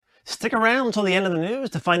Stick around until the end of the news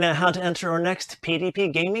to find out how to enter our next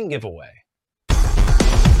PDP Gaming giveaway.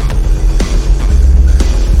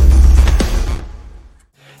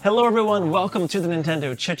 Hello everyone, welcome to the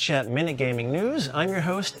Nintendo Chit Chat Minute Gaming News. I'm your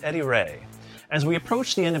host, Eddie Ray. As we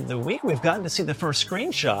approach the end of the week, we've gotten to see the first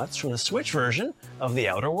screenshots from the Switch version of The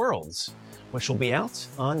Outer Worlds, which will be out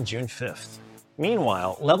on June 5th.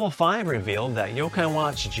 Meanwhile, Level 5 revealed that Yokai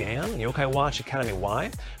Watch Jam, Yokai Watch Academy Y,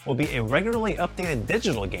 will be a regularly updated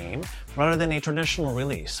digital game rather than a traditional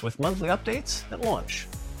release, with monthly updates at launch.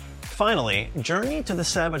 Finally, Journey to the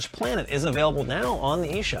Savage Planet is available now on the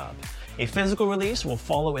eShop. A physical release will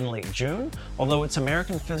follow in late June, although its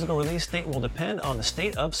American physical release date will depend on the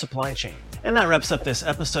state of supply chain. And that wraps up this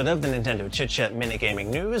episode of the Nintendo Chit Chat Minute Gaming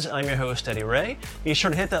News. I'm your host, Eddie Ray. Be sure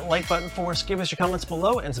to hit that like button for us, give us your comments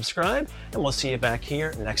below, and subscribe, and we'll see you back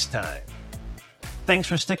here next time. Thanks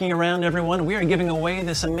for sticking around, everyone. We are giving away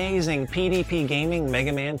this amazing PDP Gaming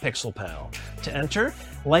Mega Man Pixel Pal. To enter,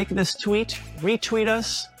 like this tweet, retweet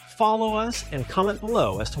us, follow us, and comment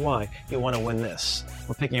below as to why you want to win this.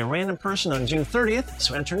 We're picking a random person on June 30th,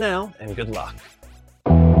 so enter now, and good luck.